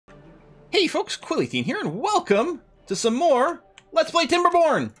Hey folks, Quillyteen here, and welcome to some more Let's Play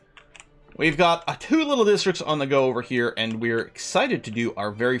Timberborn! We've got two little districts on the go over here, and we're excited to do our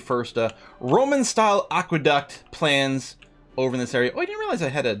very first Roman-style aqueduct plans over in this area. Oh, I didn't realize I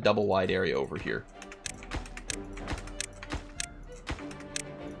had a double-wide area over here.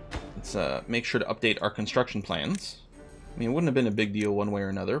 Let's make sure to update our construction plans. I mean, it wouldn't have been a big deal one way or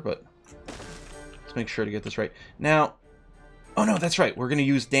another, but let's make sure to get this right. Now, oh no, that's right. We're going to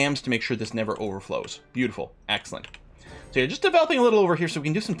use dams to make sure this never overflows. Beautiful. Excellent. So yeah, just developing a little over here so we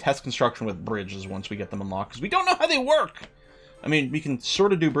can do some test construction with bridges once we get them unlocked, because we don't know how they work. I mean, we can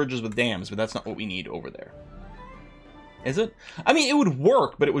sort of do bridges with dams, but that's not what we need over there. Is it? I mean, it would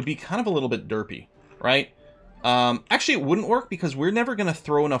work, but it would be kind of a little bit derpy, right? Actually, it wouldn't work because we're never going to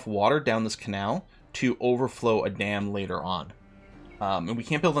throw enough water down this canal to overflow a dam later on. And we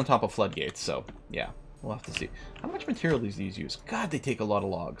can't build on top of floodgates, so yeah. We'll have to see. How much material do these use? God, they take a lot of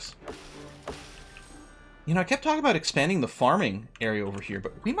logs. You know, I kept talking about expanding the farming area over here,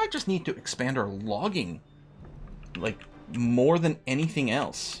 but we might just need to expand our logging, like, more than anything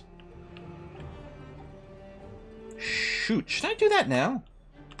else. Shoot, should I do that now?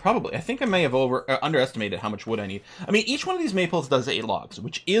 Probably. I think I may have underestimated how much wood I need. I mean, each one of these maples does 8 logs,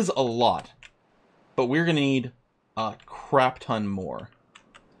 which is a lot. But we're going to need a crap ton more.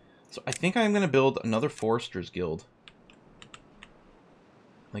 So I think I'm going to build another Forester's Guild.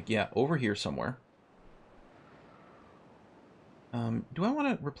 Like, yeah, over here somewhere. Do I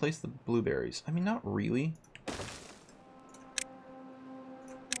want to replace the blueberries? I mean, not really.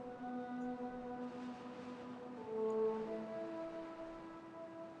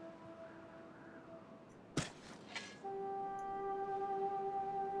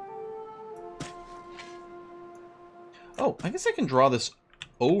 Oh, I guess I can draw this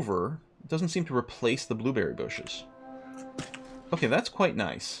over. It doesn't seem to replace the blueberry bushes. Okay, that's quite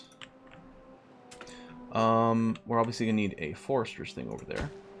nice. We're obviously gonna need a forester's thing over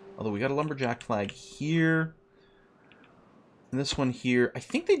there. Although we got a lumberjack flag here. And this one here. I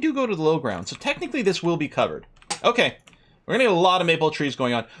think they do go to the low ground, so technically this will be covered. Okay. We're gonna get a lot of maple trees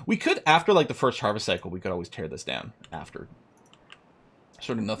going on. We could, after like the first harvest cycle, we could always tear this down after.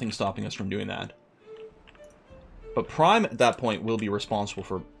 Sort of nothing stopping us from doing that. But Prime, at that point, will be responsible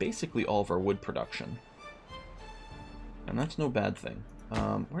for basically all of our wood production. And that's no bad thing.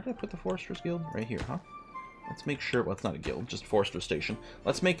 Where did I put the Forester's Guild? Right here, huh? Let's make sure... Well, it's not a guild, just Forester Station.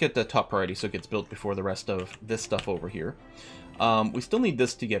 Let's make it the top priority so it gets built before the rest of this stuff over here. We still need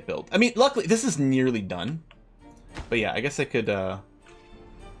this to get built. I mean, luckily, this is nearly done. But yeah, I guess I could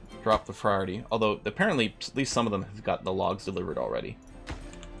drop the priority. Although, apparently, at least some of them have got the logs delivered already.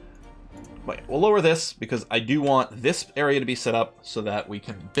 But we'll lower this because I do want this area to be set up so that we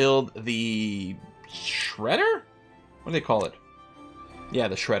can build the shredder? What do they call it? Yeah,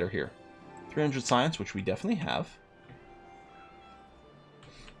 the shredder here. 300 science, which we definitely have.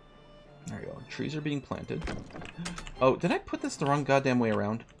 There you go. Trees are being planted. Oh, did I put this the wrong goddamn way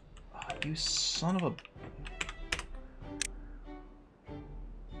around? Oh, you son of a...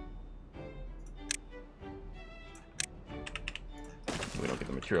 We don't get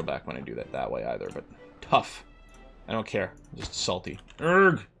the material back when I do that way either, but tough. I don't care. I'm just salty.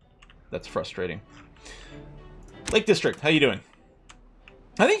 Urgh! That's frustrating. Lake District, how you doing?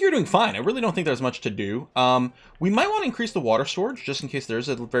 I think you're doing fine. I really don't think there's much to do. We might want to increase the water storage, just in case there's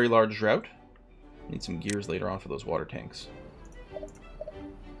a very large drought. Need some gears later on for those water tanks.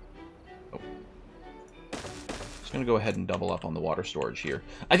 Oh. Just going to go ahead and double up on the water storage here.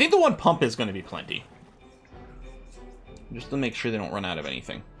 I think the one pump is going to be plenty. Just to make sure they don't run out of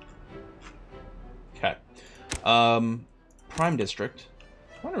anything. Okay. Prime District.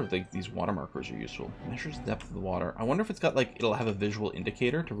 I wonder if these water markers are useful. Measures the depth of the water. I wonder if it's got, like, it'll have a visual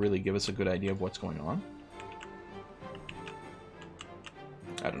indicator to really give us a good idea of what's going on.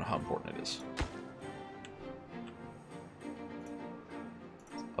 I don't know how important it is.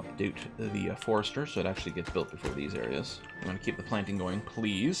 Let's update the forester so it actually gets built before these areas. I'm going to keep the planting going,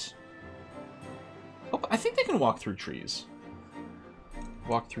 please. Oh, I think they can walk through trees.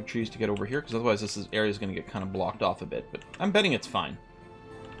 Walk through trees to get over here, because otherwise this area is going to get kind of blocked off a bit. But I'm betting it's fine.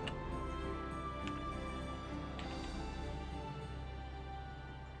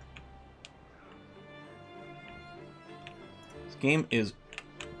 This game is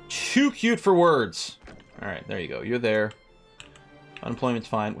too cute for words. Alright, there you go. You're there. Unemployment's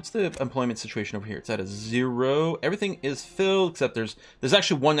fine. What's the employment situation over here? It's at a 0. Everything is filled, except there's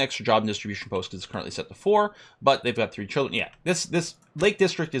actually one extra job and distribution post because it's currently set to 4, but they've got 3 children. Yeah, this Lake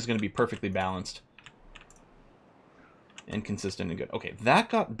District is going to be perfectly balanced and consistent and good. Okay, that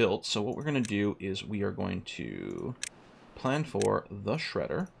got built, so what we're going to do is we are going to plan for the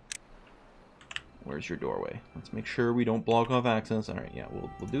shredder. Where's your doorway? Let's make sure we don't block off access. All right, yeah,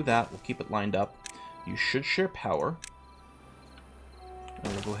 we'll do that. We'll keep it lined up. You should share power.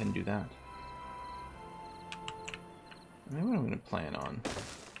 And we'll go ahead and do that. I mean, what am I going to plan on?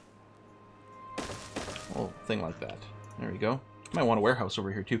 A little thing like that. There we go. Might want a warehouse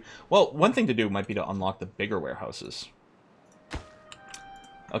over here too. Well, one thing to do might be to unlock the bigger warehouses.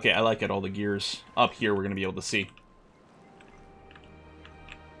 Okay, I like it. All the gears up here we're going to be able to see.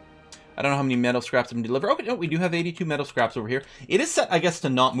 I don't know how many metal scraps have been delivered. Okay, no, we do have 82 metal scraps over here. It is set, I guess, to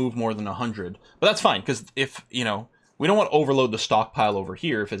not move more than 100. But that's fine, because if, you know, we don't want to overload the stockpile over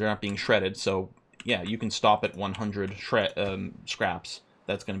here if they're not being shredded. So, yeah, you can stop at 100 scraps.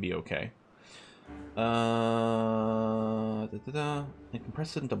 That's going to be okay. And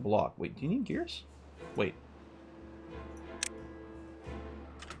compress it into block. Wait, do you need gears? Wait.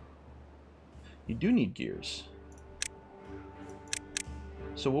 You do need gears.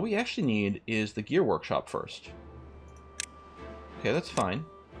 So what we actually need is the gear workshop first. Okay, that's fine.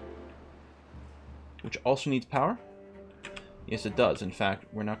 Which also needs power? Yes, it does. In fact,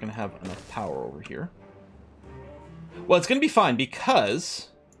 we're not going to have enough power over here. Well, it's going to be fine because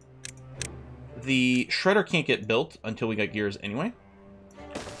the shredder can't get built until we get gears anyway.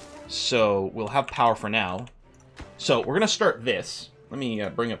 So we'll have power for now. So we're going to start this. Let me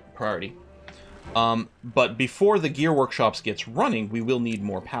bring up priority. But before the gear workshops gets running, we will need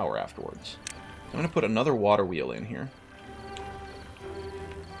more power afterwards. I'm going to put another water wheel in here.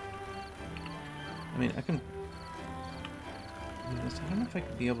 I mean, I can... I don't know if I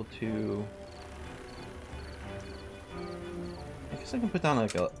could be able to... I guess I can put down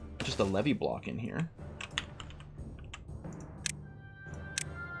like just a levee block in here.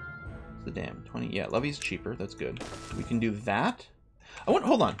 What's the dam? 20. Yeah, levee's cheaper. That's good. We can do that. I want...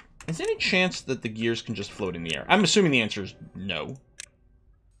 Hold on. Is there any chance that the gears can just float in the air? I'm assuming the answer is no.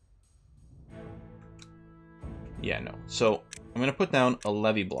 Yeah, no. So I'm going to put down a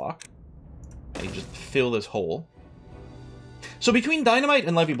levee block. And just fill this hole. So between dynamite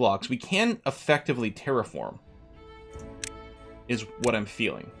and levee blocks, we can effectively terraform. Is what I'm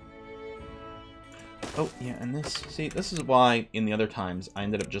feeling. Oh, yeah, and this... See, this is why in the other times I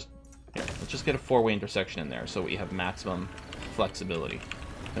ended up just... Here, let's just get a four-way intersection in there so we have maximum flexibility.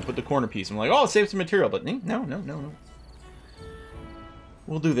 I put the corner piece. I'm like, oh, it saves some material, but no.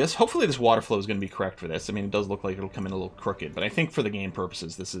 We'll do this. Hopefully this water flow is going to be correct for this. I mean, it does look like it'll come in a little crooked, but I think for the game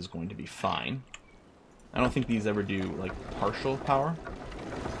purposes, this is going to be fine. I don't think these ever do, like, partial power.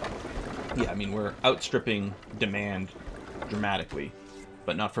 Yeah, I mean, we're outstripping demand dramatically,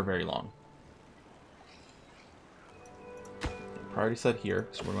 but not for very long. Priority set here,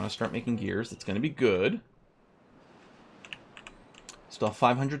 so we're going to start making gears. That's going to be good. Still have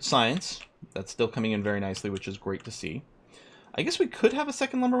 500 science. That's still coming in very nicely, which is great to see. I guess we could have a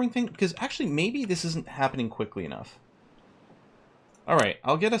second lumberwing thing, because actually maybe this isn't happening quickly enough. Alright,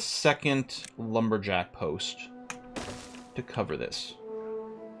 I'll get a second lumberjack post to cover this,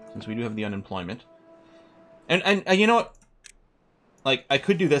 since we do have the unemployment. And you know what? Like, I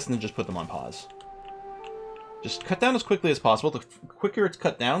could do this and then just put them on pause. Just cut down as quickly as possible. The quicker it's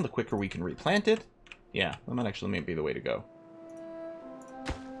cut down, the quicker we can replant it. Yeah, that might actually be the way to go.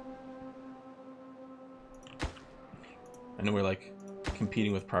 I know we're, like,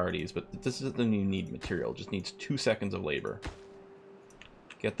 competing with priorities, but this doesn't even need material. It just needs 2 seconds of labor.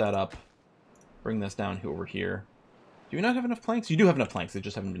 Get that up. Bring this down over here. Do we not have enough planks? You do have enough planks. They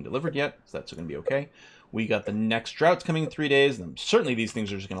just haven't been delivered yet, so that's going to be okay. We got the next droughts coming in 3 days, and certainly these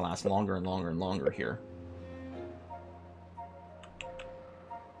things are just going to last longer and longer and longer here.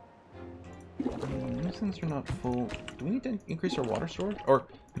 These things are not full. Do we need to increase our water storage? Or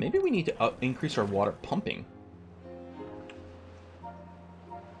maybe we need to increase our water pumping.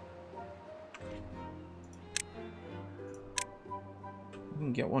 We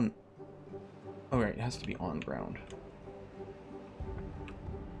can get one. Oh, right, it has to be on ground.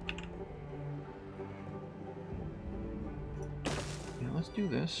 Yeah, let's do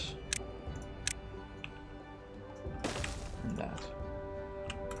this. And that.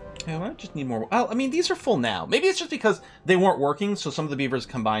 Yeah, I might just need more. Well, I mean, these are full now. Maybe it's just because they weren't working, so some of the beavers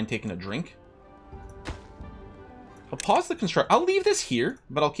combined taking a drink. I'll pause the construction. I'll leave this here,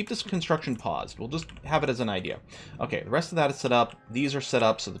 but I'll keep this construction paused. We'll just have it as an idea. Okay, the rest of that is set up. These are set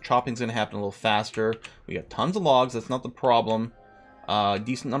up, so the chopping's going to happen a little faster. We got tons of logs. That's not the problem.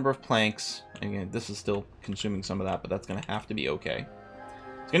 Decent number of planks. Again, this is still consuming some of that, but that's going to have to be okay.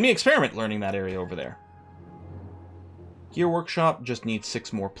 It's going to be an experiment learning that area over there. Gear workshop just needs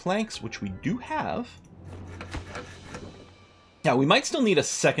 6 more planks, which we do have. Now, we might still need a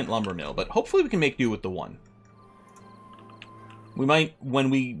second lumber mill, but hopefully we can make do with the one. We might, when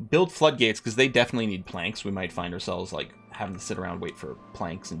we build floodgates, because they definitely need planks, we might find ourselves, like, having to sit around, wait for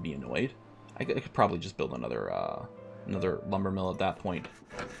planks, and be annoyed. I could probably just build another lumber mill at that point,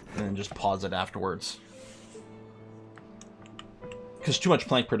 and then just pause it afterwards. Because too much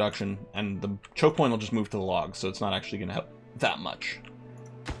plank production, and the choke point will just move to the logs, so it's not actually going to help that much.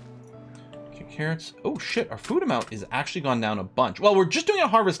 Okay, carrots. Oh, shit, our food amount is actually gone down a bunch. Well, we're just doing a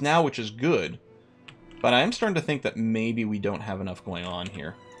harvest now, which is good. But I am starting to think that maybe we don't have enough going on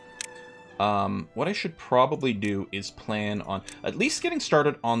here. What I should probably do is plan on at least getting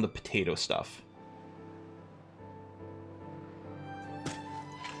started on the potato stuff.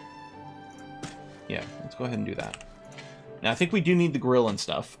 Yeah, let's go ahead and do that. Now, I think we do need the grill and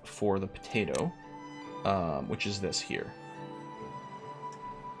stuff for the potato, which is this here.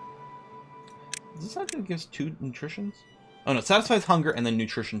 Is this actually gives 2 nutritions? Oh, no, it satisfies hunger and then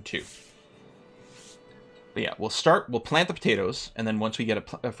nutrition 2. But yeah, we'll plant the potatoes, and then once we get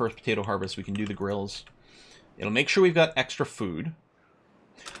a first potato harvest, we can do the grills. It'll make sure we've got extra food.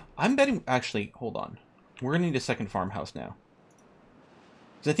 I'm betting, actually, hold on. We're going to need a second farmhouse now.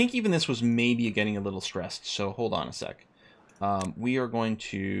 Because I think even this was maybe getting a little stressed, so hold on a sec. We are going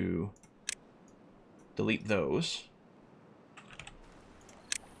to delete those.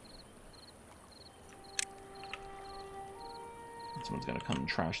 Someone's going to come and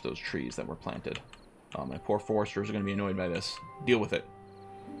trash those trees that were planted. Oh, my poor foresters are going to be annoyed by this. Deal with it.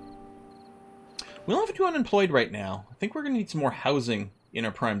 We don't have to unemployed right now. I think we're going to need some more housing in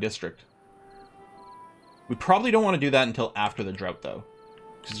our prime district. We probably don't want to do that until after the drought, though.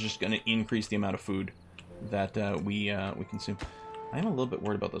 Because it's just going to increase the amount of food that we consume. I am a little bit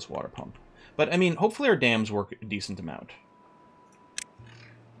worried about this water pump. But, I mean, hopefully our dams work a decent amount.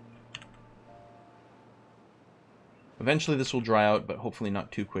 Eventually this will dry out, but hopefully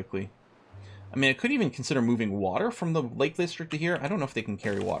not too quickly. I mean, I could even consider moving water from the Lake District to here. I don't know if they can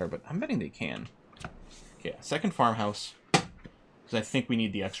carry water, but I'm betting they can. Okay, second farmhouse. Because I think we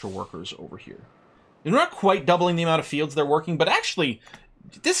need the extra workers over here. They're not quite doubling the amount of fields they're working, but actually,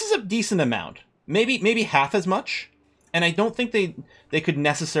 this is a decent amount. Maybe half as much. And I don't think they could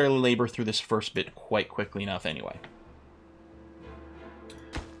necessarily labor through this first bit quite quickly enough anyway.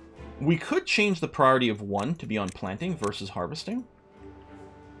 We could change the priority of 1 to be on planting versus harvesting.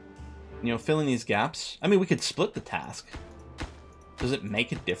 You know, filling these gaps. I mean, we could split the task. Does it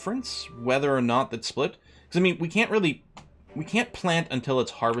make a difference whether or not that's split? Because, I mean, we can't plant until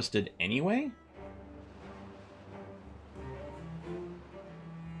it's harvested anyway.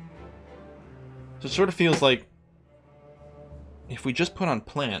 So it sort of feels like if we just put on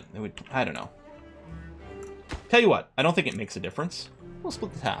plant, it would, I don't know. Tell you what, I don't think it makes a difference. We'll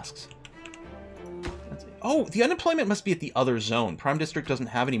split the tasks. Oh, the unemployment must be at the other zone. Prime District doesn't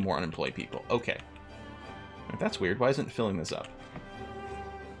have any more unemployed people. Okay. That's weird. Why isn't it filling this up?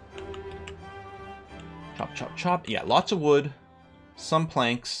 Chop, chop, chop. Yeah, lots of wood. Some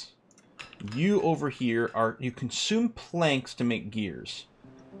planks. You over here you consume planks to make gears.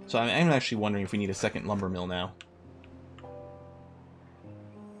 So I'm actually wondering if we need a second lumber mill now.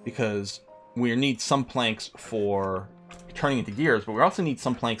 Because we need some planks for turning into gears, but we also need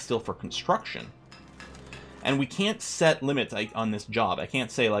some planks still for construction. And we can't set limits on this job. I can't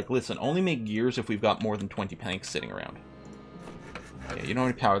say, like, listen, only make gears if we've got more than 20 planks sitting around. Yeah, you don't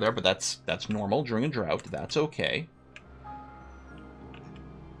have any power there, but that's normal during a drought. That's okay.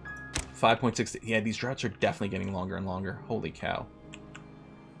 5.6. Yeah, these droughts are definitely getting longer and longer. Holy cow.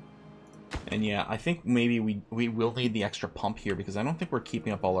 And yeah, I think maybe we will need the extra pump here because I don't think we're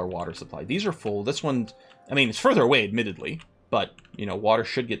keeping up all our water supply. These are full. This one, I mean, it's further away, admittedly. But, you know, water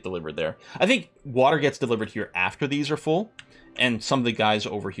should get delivered there. I think water gets delivered here after these are full. And some of the guys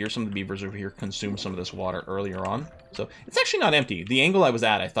over here, some of the beavers over here, consume some of this water earlier on. So it's actually not empty. The angle I was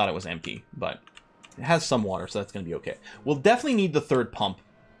at, I thought it was empty. But it has some water, so that's going to be okay. We'll definitely need the third pump.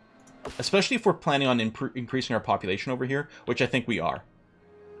 Especially if we're planning on increasing our population over here, which I think we are.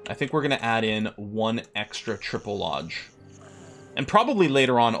 I think we're going to add in 1 extra triple lodge. And probably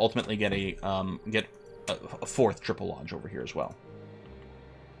later on, ultimately get a 4th triple lodge over here as well.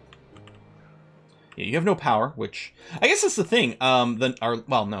 Yeah, you have no power, which I guess that's the thing. Our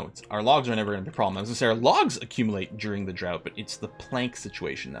logs are never going to be a problem. I was going to say our logs accumulate during the drought, but it's the plank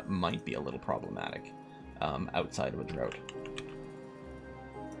situation that might be a little problematic outside of a drought.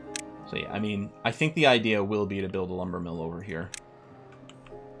 So yeah, I mean, I think the idea will be to build a lumber mill over here.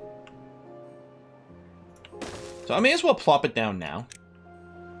 So I may as well plop it down now.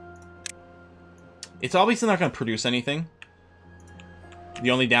 It's obviously not going to produce anything.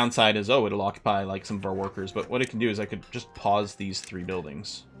 The only downside is, oh, it'll occupy, like, some of our workers. But what it can do is I could just pause these 3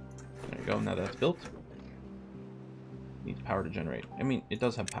 buildings. There you go, now that's built. Needs power to generate. I mean, it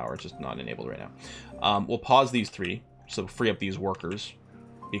does have power. It's just not enabled right now. We'll pause these 3, so free up these workers,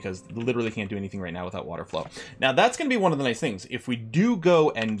 because literally can't do anything right now without water flow. Now, that's going to be one of the nice things. If we do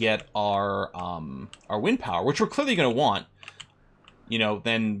go and get our wind power, which we're clearly going to want, you know,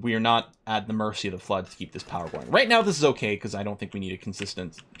 then we are not at the mercy of the floods to keep this power going. Right now, this is okay, because I don't think we need a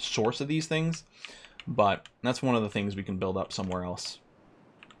consistent source of these things. But that's one of the things we can build up somewhere else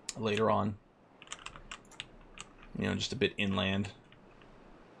later on. You know, just a bit inland.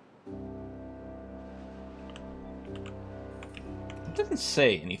 It doesn't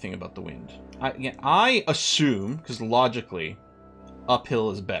say anything about the wind. I assume, because logically,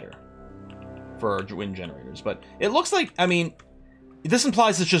 uphill is better for our wind generators. But it looks like, I mean, this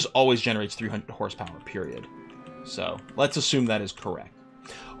implies it just always generates 300 horsepower, period. So, let's assume that is correct.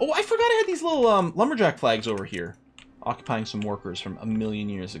 Oh, I forgot I had these little lumberjack flags over here, occupying some workers from a million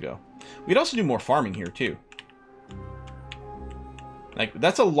years ago. We'd also do more farming here, too. Like,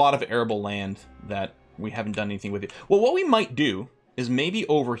 that's a lot of arable land that we haven't done anything with it. Well, what we might do is maybe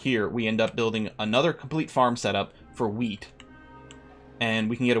over here we end up building another complete farm setup for wheat. And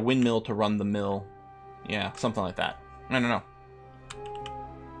we can get a windmill to run the mill. Yeah, something like that. I don't know.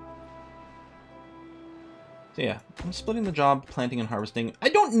 So yeah, I'm splitting the job, planting and harvesting. I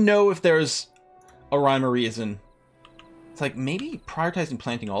don't know if there's a rhyme or reason. It's like, maybe prioritizing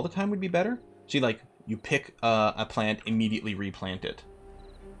planting all the time would be better. So you pick a plant, immediately replant it.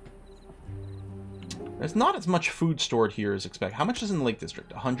 There's not as much food stored here as expected. How much is in the Lake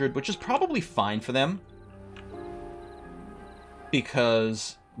District? 100, which is probably fine for them.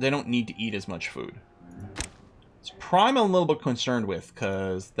 Because they don't need to eat as much food. It's prime I'm a little bit concerned with,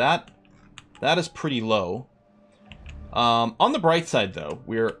 because that is pretty low. On the bright side, though,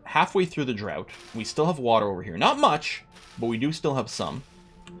 we're halfway through the drought. We still have water over here. Not much, but we do still have some.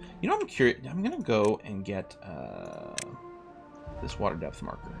 You know, I'm curious. I'm going to go and get this water depth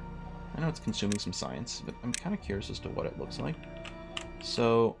marker. I know it's consuming some science, but I'm kind of curious as to what it looks like.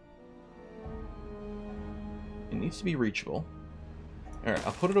 So, it needs to be reachable. Alright,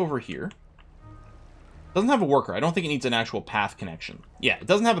 I'll put it over here. Doesn't have a worker. I don't think it needs an actual path connection. Yeah, it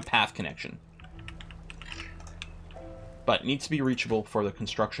doesn't have a path connection. But it needs to be reachable for the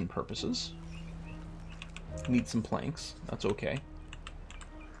construction purposes. Need some planks. That's okay.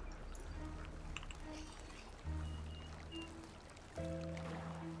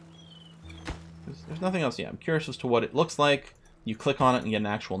 There's nothing else. Yeah, I'm curious as to what it looks like. You click on it and get an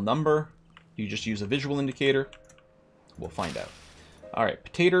actual number. You just use a visual indicator. We'll find out. Alright,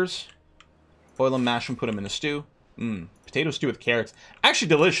 potatoes. Boil them, mash them, put them in a stew. Potato stew with carrots. Actually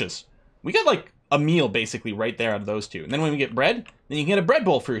delicious. We got like a meal basically right there out of those two. And then when we get bread, then you can get a bread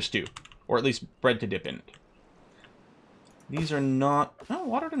bowl for your stew. Or at least bread to dip in it. These are not... Oh,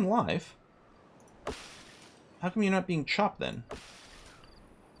 watered and live. How come you're not being chopped then?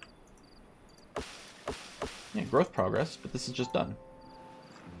 Yeah, growth progress, but this is just done.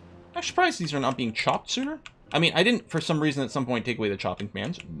 I'm surprised these are not being chopped sooner. I mean, I didn't, for some reason, at some point, take away the chopping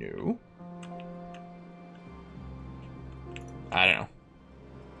commands. No. I don't know.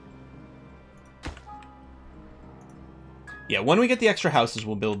 Yeah, when we get the extra houses,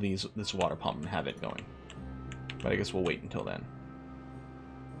 we'll build this water pump and have it going. But I guess we'll wait until then.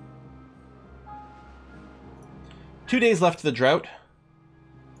 2 days left to the drought.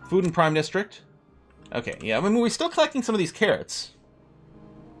 Food in Prime District. Okay, yeah, I mean, we're still collecting some of these carrots.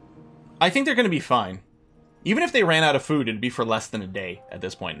 I think they're going to be fine. Even if they ran out of food, it'd be for less than a day at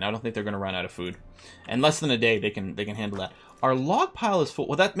this point. And I don't think they're going to run out of food. And less than a day, they can handle that. Our log pile is full.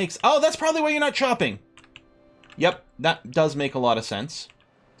 Well, that makes... Oh, that's probably why you're not chopping. Yep, that does make a lot of sense.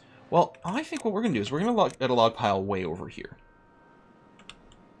 Well, I think what we're going to do is we're going to get a log pile way over here.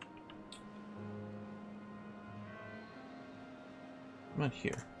 Right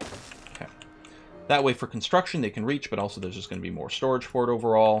here. Okay. That way for construction they can reach, but also there's just going to be more storage for it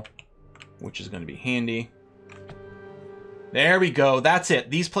overall, which is going to be handy. There we go. That's it.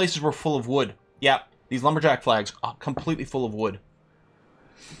 These places were full of wood. Yep. These lumberjack flags are completely full of wood.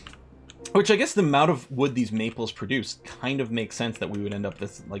 Which I guess the amount of wood these maples produce kind of makes sense that we would end up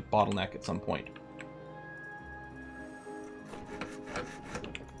this like bottleneck at some point.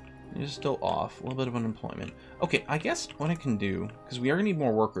 You're still off. A little bit of unemployment. Okay, I guess what I can do, because we are going to need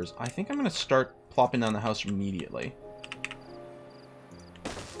more workers, I think I'm going to start plopping down the house immediately.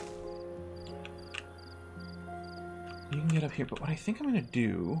 You can get up here, but what I think I'm going to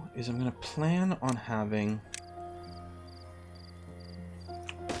do is I'm going to plan on having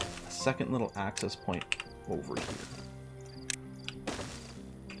a second little access point over here.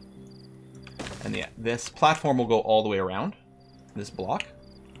 And yeah, this platform will go all the way around this block.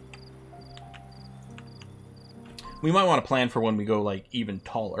 We might want to plan for when we go, like, even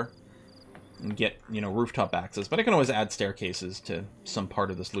taller and get, you know, rooftop access. But I can always add staircases to some part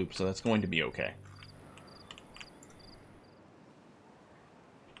of this loop, so that's going to be okay.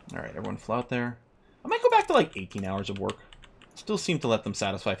 Alright, everyone float there. I might go back to, like, 18 hours of work. Still seem to let them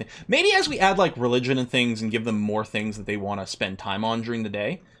satisfy things. Maybe as we add, like, religion and things and give them more things that they want to spend time on during the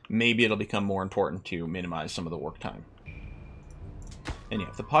day, maybe it'll become more important to minimize some of the work time. And yeah,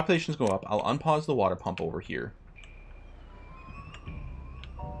 if the populations go up, I'll unpause the water pump over here.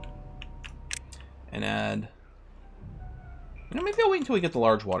 And add... You know, maybe I'll wait until we get the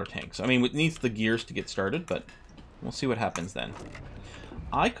large water tanks. I mean, it needs the gears to get started, but we'll see what happens then.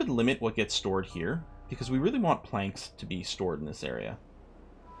 I could limit what gets stored here, because we really want planks to be stored in this area.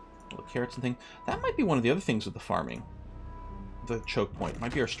 Little carrots and things. That might be one of the other things with the farming. The choke point.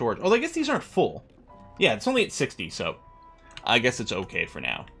 Might be our storage. Oh, I guess these aren't full. Yeah, it's only at 60, so I guess it's okay for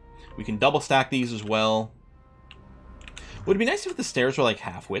now. We can double stack these as well. Would it be nice if the stairs were like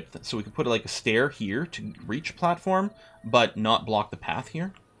half width, so we could put like a stair here to reach a platform, but not block the path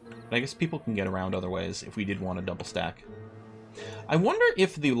here? But I guess people can get around other ways if we did want a double stack. I wonder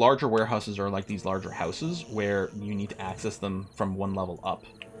if the larger warehouses are like these larger houses where you need to access them from one level up.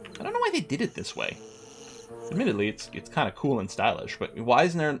 I don't know why they did it this way. Admittedly, it's kind of cool and stylish, but why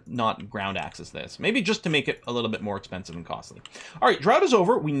isn't there not ground access to this? Maybe just to make it a little bit more expensive and costly. All right, drought is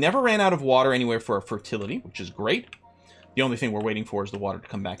over. We never ran out of water anywhere for our fertility, which is great. The only thing we're waiting for is the water to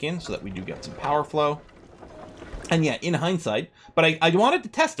come back in so that we do get some power flow. And yeah, in hindsight, but I wanted to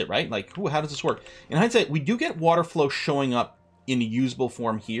test it, right? Like, ooh, how does this work? In hindsight, we do get water flow showing up in a usable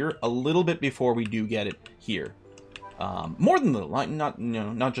form here a little bit before we do get it here. More than a little, like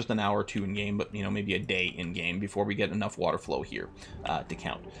not just an hour or two in game, but maybe a day in game before we get enough water flow here to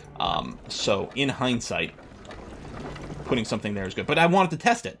count. So in hindsight, putting something there is good. But I wanted to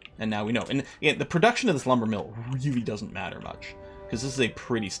test it, and now we know. And yeah, the production of this lumber mill really doesn't matter much because this is a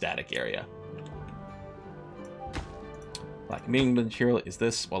pretty static area. Lack of material is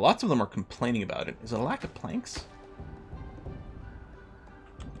this. Well, lots of them are complaining about it. Is it a lack of planks?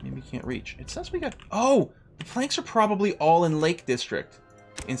 Maybe we can't reach. It says we got... Oh! The planks are probably all in Lake District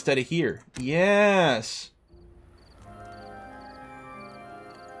instead of here. Yes!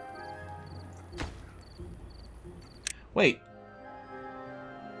 Wait.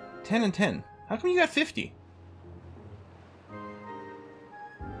 10 and 10. How come you got 50?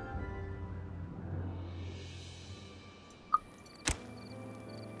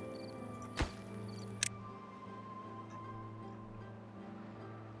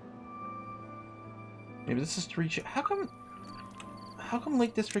 Maybe this is to reach it. How come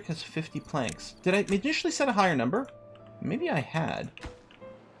Lake District has 50 planks? Did I initially set a higher number? Maybe I had.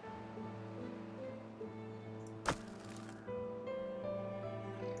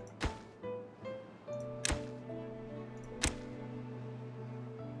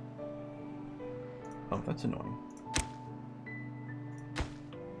 Oh, that's annoying.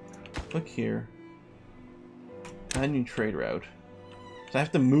 Click here. Add new trade route. So I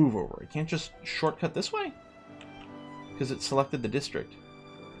have to move over. I can't just shortcut this way? Because it selected the district.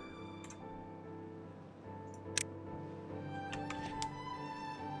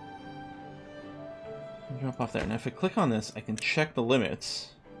 Jump off there. Now if I click on this, I can check the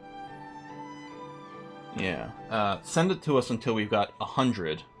limits. Yeah. Send it to us until we've got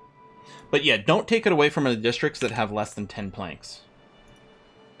 100. But yeah, don't take it away from the districts that have less than 10 planks.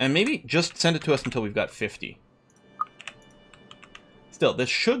 And maybe just send it to us until we've got 50. Still, this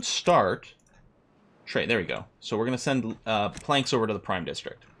should start... Trade, there we go. So we're going to send planks over to the Prime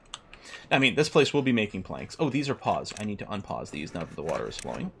District. I mean, this place will be making planks. Oh, these are paused. I need to unpause these now that the water is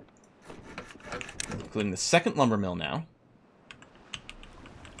flowing. Including the second lumber mill now.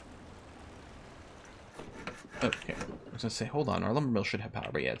 Okay. I was going to say, hold on. Our lumber mill should have power.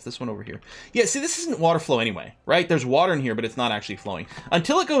 But yeah, it's this one over here. Yeah, see, this isn't water flow anyway, right? There's water in here, but it's not actually flowing.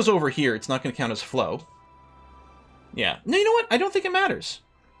 Until it goes over here, it's not going to count as flow. Yeah. No, you know what? I don't think it matters.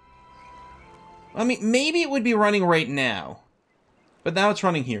 I mean, maybe it would be running right now. But now it's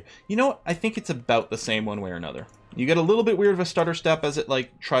running here. You know what? I think it's about the same one way or another. You get a little bit weird of a stutter step as it,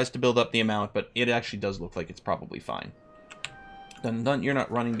 like, tries to build up the amount, but it actually does look like it's probably fine. Dun dun, you're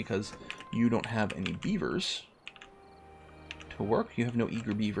not running because you don't have any beavers to work. You have no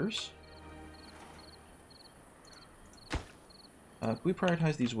eager beavers. Can we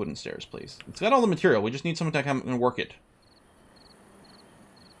prioritize these wooden stairs, please? It's got all the material. We just need someone to come and work it.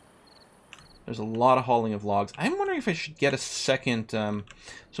 There's a lot of hauling of logs. I'm wondering if I should get a second... So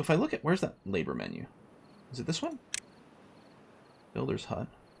if I look at... Where's that labor menu? Is it this one? Builder's hut.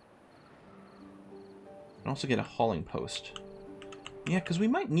 And also get a hauling post. Yeah, because we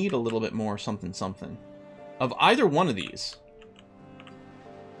might need a little bit more something something. of either one of these.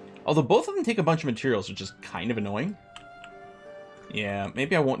 Although both of them take a bunch of materials, which is kind of annoying. Yeah,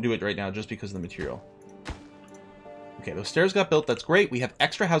 maybe I won't do it right now just because of the material. Okay, those stairs got built. That's great. We have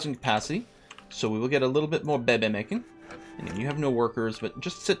extra housing capacity, so we will get a little bit more bebe making. And you have no workers, but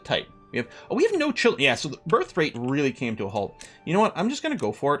just sit tight. We have no children. Yeah, so the birth rate really came to a halt. You know what? I'm just going to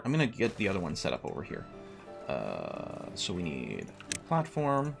go for it. I'm going to get the other one set up over here. So we need a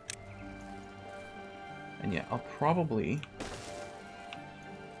platform. And yeah, I'll probably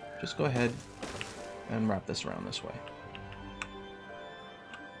just go ahead and wrap this around this way.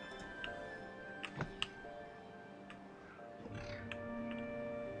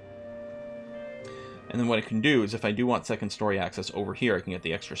 And then what I can do is if I do want second story access over here, I can get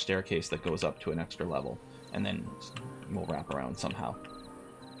the extra staircase that goes up to an extra level. And then we'll wrap around somehow.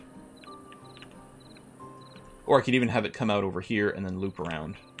 Or I could even have it come out over here and then loop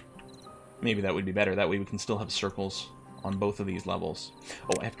around. Maybe that would be better. That way we can still have circles on both of these levels.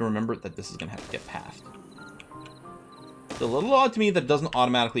 Oh, I have to remember that this is going to have to get pathed. It's a little odd to me that it doesn't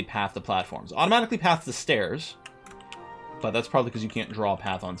automatically path the platforms. Automatically paths the stairs. But that's probably because you can't draw a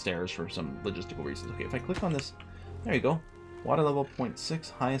path on stairs for some logistical reasons. Okay, if I click on this, there you go. Water level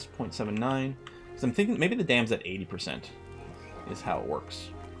 0.6, highest 0.79. Because I'm thinking maybe the dam's at 80% is how it works.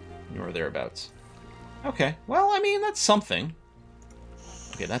 Or thereabouts. Okay, well, I mean, that's something.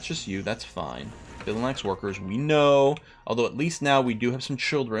 Okay, that's just you. That's fine. Building lacks workers. We know. Although at least now we do have some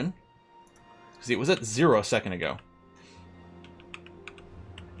children. Because it was at 0 a second ago.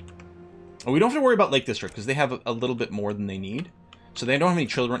 We don't have to worry about Lake District, because they have a little bit more than they need. So they don't have any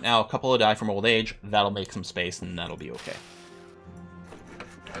children now. A couple will die from old age. That'll make some space, and that'll be okay.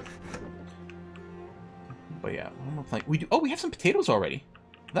 But yeah, one more plank. Oh, we have some potatoes already.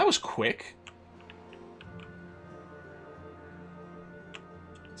 That was quick.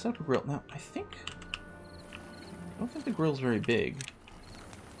 Set up a grill. Now, I don't think the grill's very big.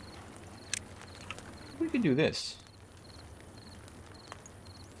 We could do this.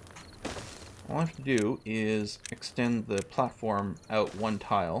 All I have to do is extend the platform out one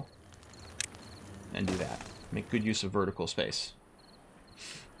tile and do that. Make good use of vertical space.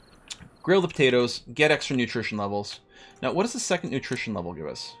 Grill the potatoes, get extra nutrition levels. Now, what does the second nutrition level give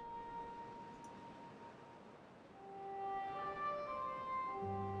us?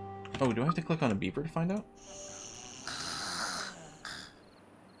 Oh, do I have to click on a beaver to find out?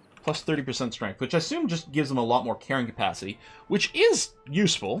 Plus 30% strength, which I assume just gives them a lot more carrying capacity, which is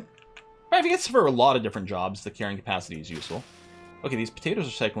useful. Right, if it gets for a lot of different jobs, the carrying capacity is useful. Okay, these potatoes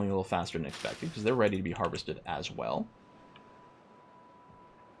are cycling a little faster than expected because they're ready to be harvested as well.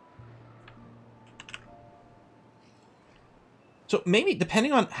 So maybe,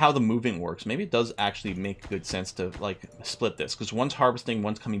 depending on how the moving works, maybe it does actually make good sense to, like, split this. Because one's harvesting,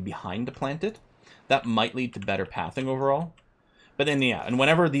 one's coming behind to plant it. That might lead to better pathing overall. But then, yeah, and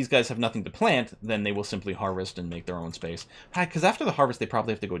whenever these guys have nothing to plant, then they will simply harvest and make their own space. Because after the harvest, they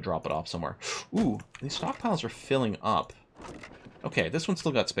probably have to go drop it off somewhere. Ooh, these stockpiles are filling up. Okay, this one's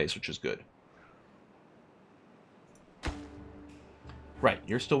still got space, which is good. Right,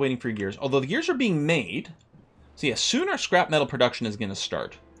 you're still waiting for your gears. Although the gears are being made. So yeah, soon our scrap metal production is going to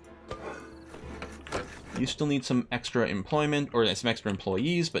start. You still need some extra employment, or some extra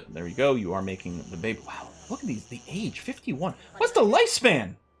employees, but there you go, you are making the baby. Wow, look at these, the age, 51. What's the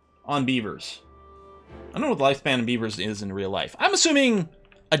lifespan on beavers? I don't know what the lifespan of beavers is in real life. I'm assuming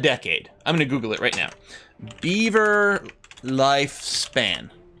a decade. I'm going to Google it right now. Beaver lifespan.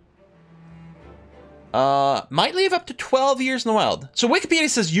 Might live up to 12 years in the wild. So Wikipedia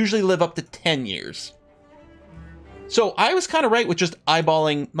says usually live up to 10 years. So I was kind of right with just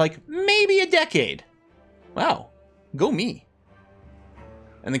eyeballing, like, maybe a decade. Wow. Go me.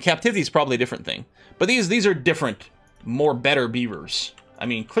 And the captivity is probably a different thing. But these are different, more better beavers. I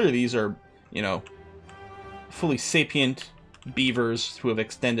mean, clearly these are, you know, fully sapient beavers who have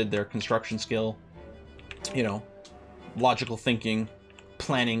extended their construction skill. You know, logical thinking,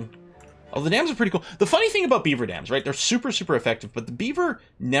 planning. Oh, the dams are pretty cool. The funny thing about beaver dams, right? They're super, super effective, but the beaver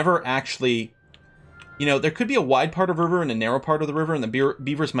never actually... You know, there could be a wide part of the river and a narrow part of the river, and the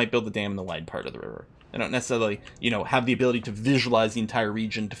beavers might build the dam in the wide part of the river. They don't necessarily, you know, have the ability to visualize the entire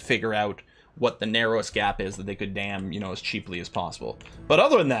region to figure out what the narrowest gap is that they could dam, you know, as cheaply as possible. But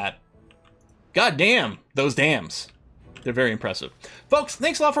other than that, goddamn, those dams. They're very impressive. Folks,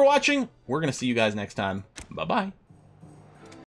 thanks a lot for watching. We're going to see you guys next time. Bye-bye.